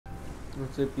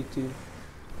What's up, YouTube?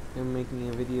 I'm making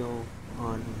a video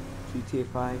on GTA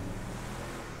 5.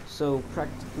 So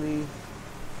practically,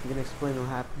 I'm gonna explain what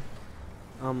happened.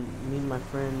 Me and my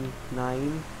friend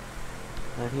Naeem,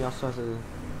 and he also has a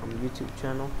YouTube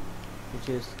channel, which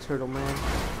is Turtle Man.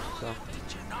 So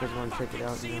if you guys want to check it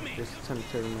out, you know, there's a ton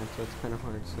of Turtle Man, so it's kind of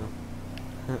hard.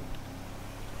 So,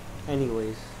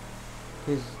 anyways,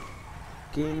 his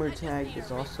gamer tag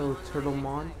is also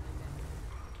Turtlemon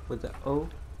with the O,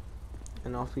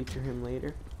 and I'll feature him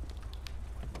later.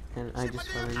 And I just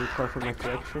found a new car for my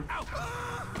collection.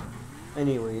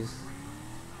 Anyways,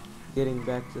 getting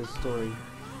back to the story.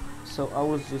 So I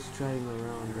was just driving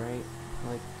around, right?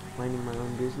 Like, minding my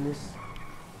own business.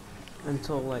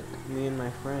 Until, like, me and my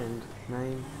friend,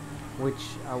 Naeem,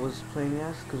 which I was playing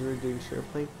as, because we were doing share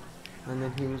play. And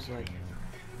then he was like,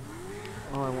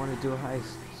 oh, I want to do a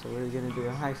heist. So we're going to do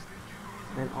a heist.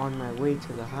 And on my way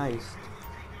to the heist,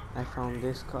 I found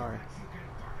this car.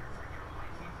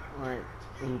 Alright,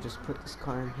 let me just put this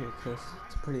car in here because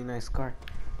it's a pretty nice car.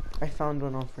 I found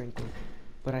one on Franklin,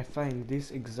 but I find this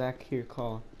exact here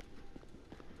car.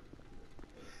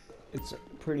 It's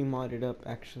pretty modded up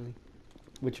actually,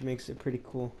 which makes it pretty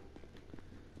cool.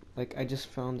 Like, I just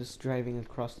found this driving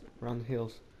across around the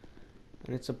hills,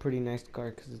 and it's a pretty nice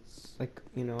car because it's, like,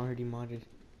 you know, already modded.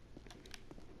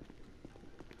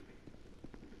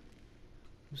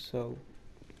 So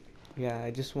yeah,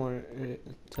 I just want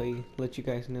to let you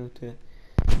guys know that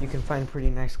you can find pretty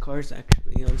nice cars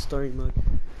actually on story mode,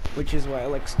 which is why I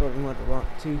like story mode a lot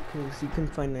too, because you can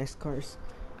find nice cars,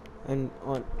 and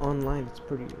online it's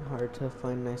pretty hard to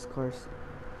find nice cars.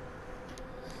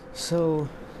 So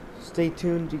stay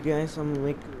tuned, you guys. I'm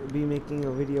gonna be making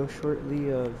a video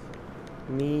shortly of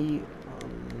me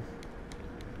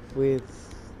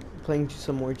with playing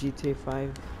some more GTA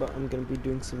 5, but I'm gonna be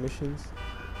doing some missions.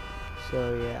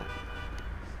 So yeah.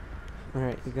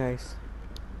 Alright, you guys,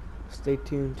 stay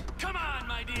tuned. Come on,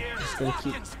 my dear. Just gonna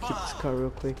keep this car real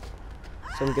quick.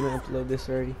 So I'm gonna upload this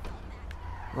already.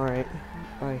 Alright,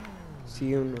 bye. See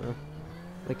you in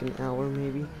like an hour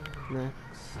maybe, max.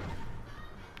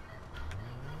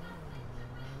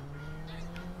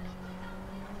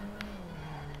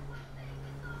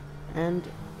 And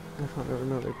I found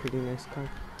another pretty nice car.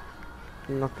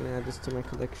 I'm not gonna add this to my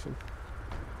collection.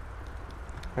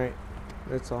 Alright,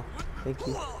 that's all. Thank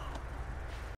you.